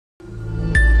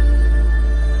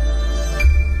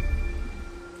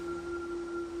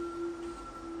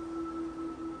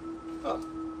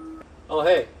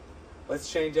Well, hey,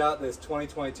 let's change out this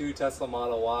 2022 Tesla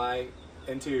Model Y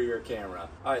interior camera.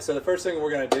 All right, so the first thing we're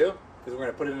gonna do is we're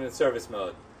gonna put it in service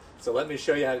mode. So let me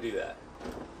show you how to do that.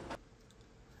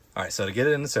 All right, so to get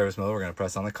it in the service mode, we're gonna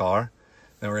press on the car.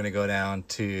 Then we're gonna go down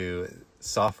to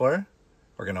software.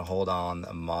 We're gonna hold on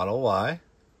the Model Y.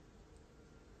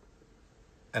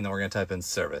 And then we're gonna type in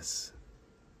service.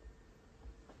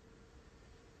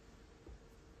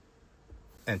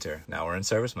 Enter. Now we're in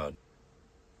service mode.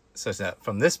 So that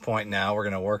from this point now, we're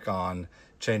gonna work on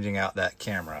changing out that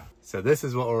camera. So this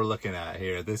is what we're looking at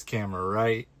here, this camera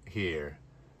right here.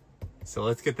 So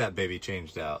let's get that baby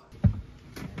changed out.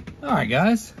 All right,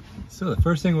 guys. So the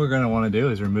first thing we're gonna wanna do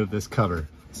is remove this cover.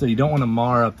 So you don't wanna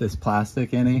mar up this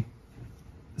plastic any.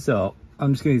 So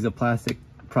I'm just gonna use a plastic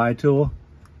pry tool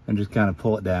and just kind of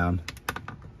pull it down.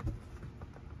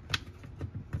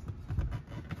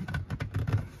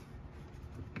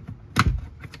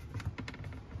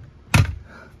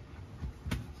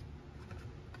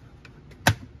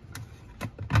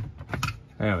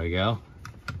 There we go.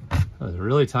 That was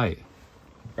really tight.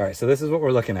 All right, so this is what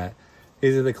we're looking at.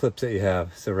 These are the clips that you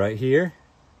have. So right here,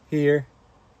 here,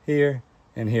 here,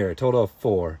 and here, a total of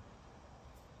 4.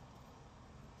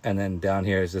 And then down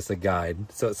here is just a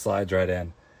guide, so it slides right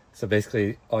in. So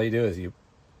basically, all you do is you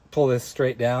pull this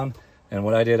straight down, and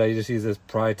what I did, I just used this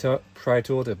pry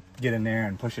tool to get in there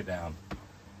and push it down.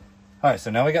 All right,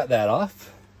 so now we got that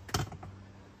off.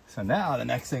 So now the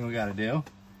next thing we gotta do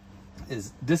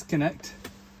is disconnect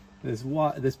this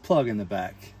plug in the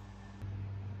back.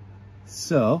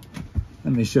 So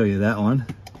let me show you that one.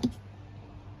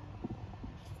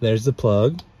 There's the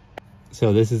plug.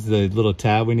 So this is the little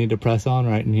tab we need to press on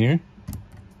right in here.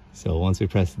 So once we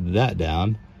press that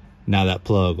down, now that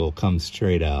plug will come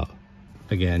straight out.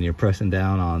 Again, you're pressing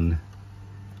down on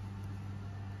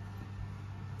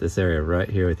this area right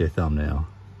here with your thumbnail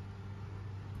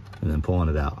and then pulling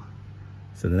it out.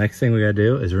 So the next thing we gotta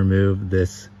do is remove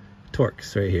this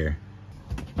Torx right here.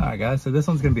 All right, guys, so this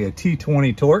one's gonna be a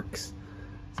T20 Torx.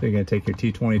 So you're gonna take your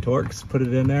T20 Torx, put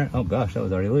it in there. Oh gosh, that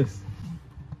was already loose.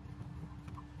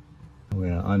 We're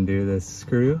gonna undo this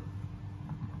screw.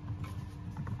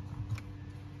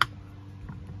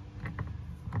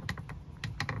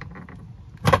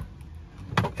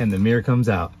 And the mirror comes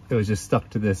out. It was just stuck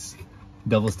to this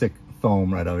double stick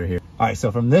foam right over here. All right,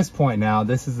 so from this point now,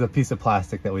 this is the piece of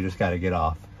plastic that we just gotta get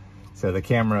off. So the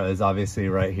camera is obviously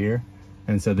right here.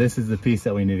 And so this is the piece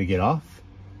that we need to get off.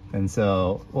 And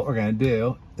so what we're gonna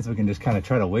do is we can just kind of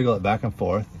try to wiggle it back and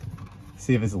forth,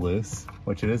 see if it's loose,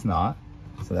 which it is not.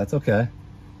 So that's okay.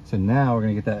 So now we're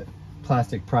gonna get that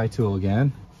plastic pry tool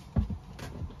again.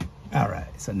 All right,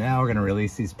 so now we're gonna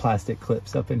release these plastic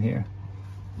clips up in here.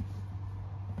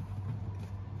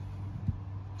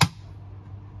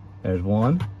 There's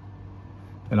one.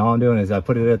 And all I'm doing is I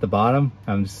put it at the bottom,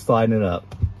 I'm just sliding it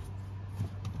up.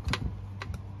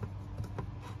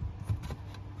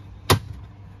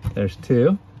 There's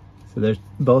 2. So there's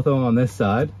both of them on this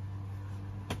side.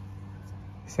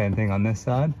 Same thing on this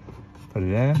side. Put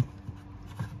it in.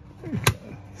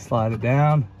 Slide it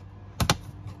down.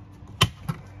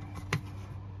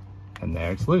 And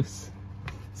there it's loose.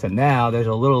 So now there's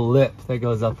a little lip that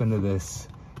goes up into this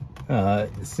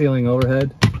ceiling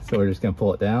overhead. So we're just gonna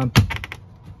pull it down,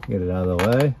 get it out of the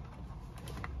way.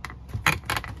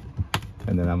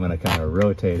 And then I'm gonna kind of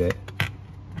rotate it.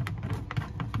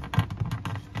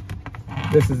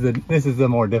 This is the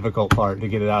more difficult part, to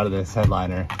get it out of this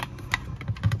headliner.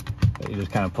 You just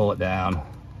kind of pull it down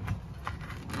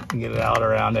and get it out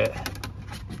around it.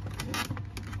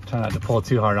 Try not to pull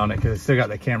too hard on it because it's still got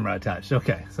the camera attached.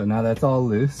 Okay, so now that's all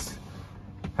loose.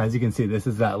 As you can see, this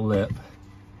is that lip.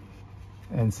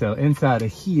 And so inside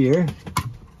of here,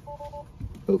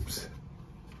 oops,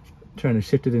 trying to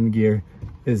shift it in gear,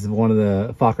 is one of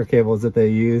the Fokker cables that they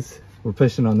use. We're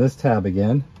pushing on this tab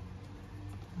again.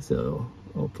 So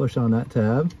we'll push on that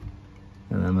tab,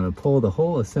 and I'm gonna pull the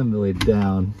whole assembly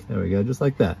down. There we go, just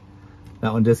like that.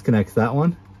 That one disconnects that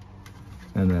one.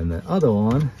 And then the other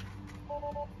one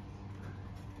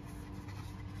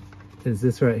is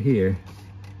this right here.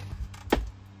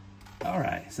 All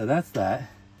right, so that's that.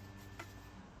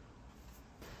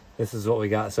 This is what we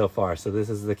got so far. So this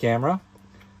is the camera,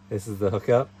 this is the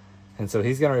hookup, and so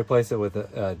he's gonna replace it with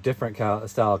a different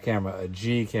style camera, a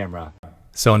G camera.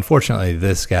 So unfortunately,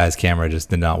 this guy's camera just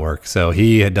did not work. So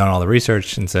he had done all the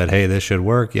research and said, hey, this should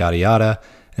work, yada, yada.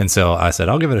 And so I said,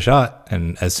 I'll give it a shot.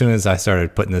 And as soon as I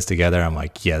started putting this together, I'm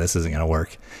like, yeah, this isn't gonna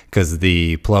work, because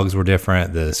the plugs were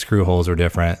different, the screw holes were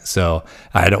different. So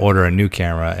I had to order a new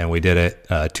camera, and we did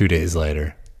it 2 days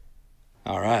later.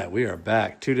 All right, we are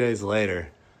back 2 days later.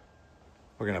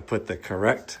 We're gonna put the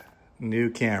correct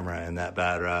new camera in that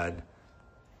bad ride.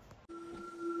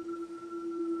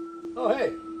 Oh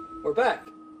hey, we're back.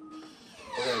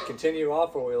 We're going to continue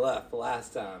off where we left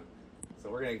last time. So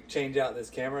we're going to change out this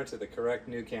camera to the correct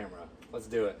new camera. Let's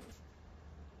do it.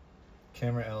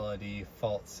 Camera LED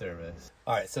fault service.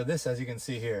 All right, so this, as you can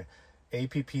see here,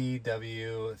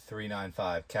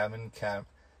 APPW395,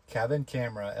 cabin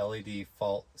camera LED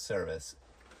fault service.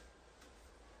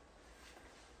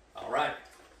 All right,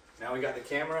 now we got the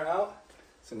camera out.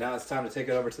 So now it's time to take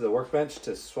it over to the workbench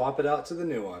to swap it out to the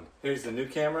new one. Here's the new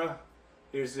camera,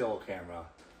 here's the old camera.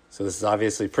 So this is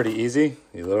obviously pretty easy.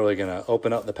 You're literally gonna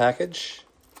open up the package,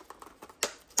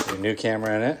 your new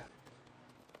camera in it,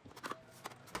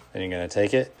 and you're gonna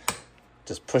take it,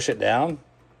 just push it down,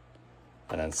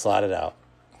 and then slide it out.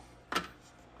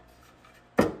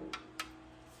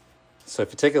 So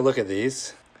if you take a look at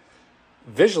these,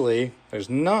 visually, there's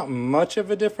not much of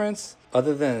a difference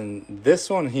other than this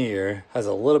one here has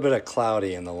a little bit of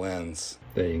cloudy in the lens.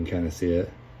 There you can kind of see it.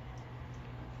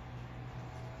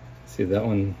 See that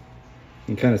one? You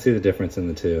can kind of see the difference in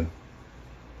the two.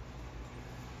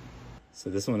 So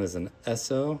this one is an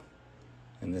SO,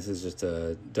 and this is just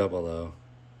a double O.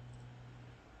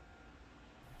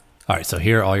 All right, so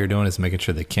here all you're doing is making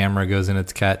sure the camera goes in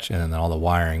its catch and then all the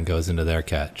wiring goes into their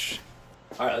catch.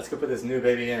 All right, let's go put this new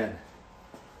baby in.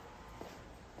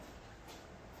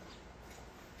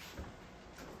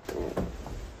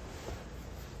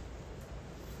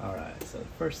 All right, so the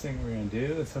first thing we're gonna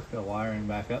do is hook the wiring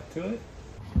back up to it.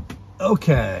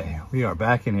 Okay, we are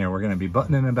back in here. We're gonna be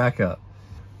buttoning it back up.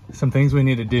 Some things we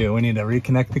need to do. We need to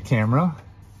reconnect the camera.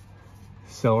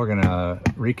 So we're gonna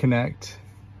reconnect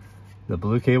the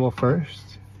blue cable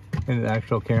first into the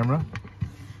actual camera.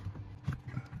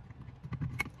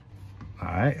 All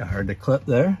right, I heard the clip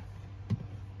there.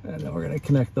 And then we're gonna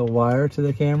connect the wire to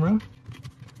the camera.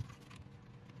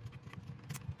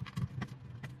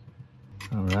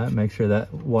 All right, make sure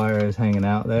that wire is hanging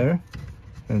out there.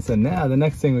 And so now the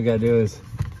next thing we gotta do is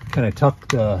kind of tuck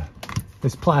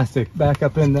this plastic back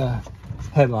up in the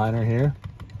headliner here.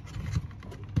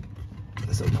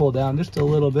 So pull down just a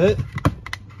little bit.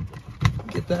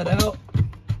 Get that out.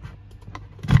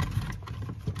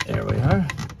 There we are.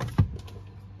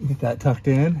 Get that tucked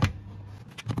in.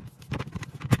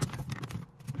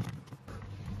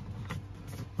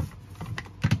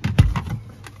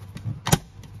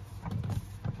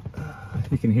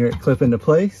 You can hear it clip into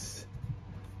place.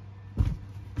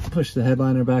 Push the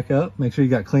headliner back up. Make sure you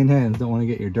got clean hands. Don't want to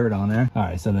get your dirt on there. All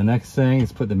right, so the next thing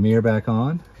is put the mirror back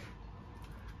on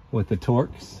with the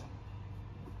Torx.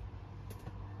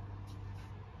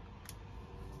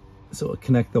 So we'll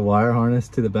connect the wire harness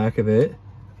to the back of it.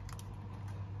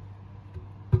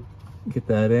 Get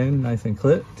that in nice and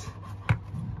clipped.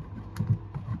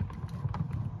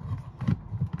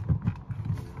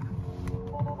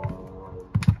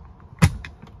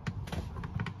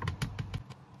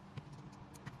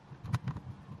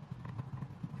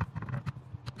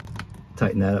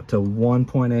 Tighten that up to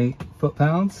 1.8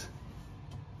 foot-pounds.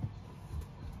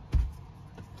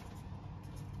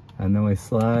 And then we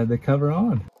slide the cover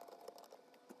on.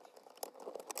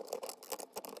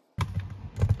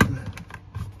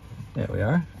 There we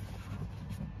are.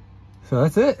 So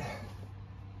that's it.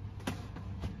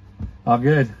 All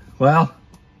good. Well,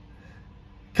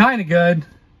 kind of good.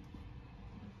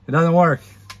 It doesn't work.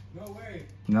 No way.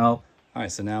 No. All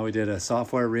right, so now we did a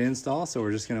software reinstall, so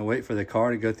we're just gonna wait for the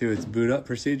car to go through its boot up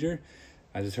procedure.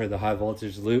 I just heard the high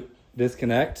voltage loop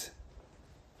disconnect.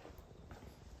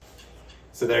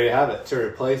 So there you have it. To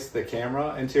replace the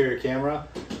camera, interior camera,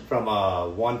 from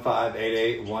a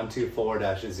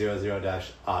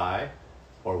 1588124-00-I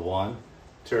or 1,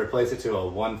 to replace it to a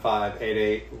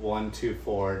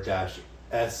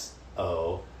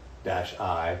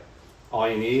 1588124-SO-I, all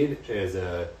you need is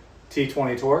a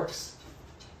T20 Torx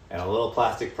and a little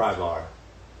plastic pry bar.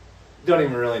 You don't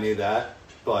even really need that,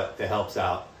 but it helps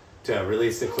out to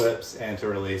release the clips and to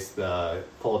release the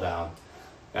pull down.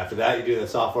 After that, you do the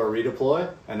software redeploy,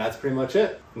 and that's pretty much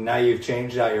it. Now you've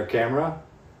changed out your camera.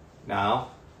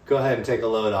 Now, go ahead and take a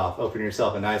load off. Open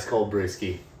yourself a nice cold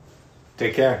brewski.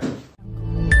 Take care.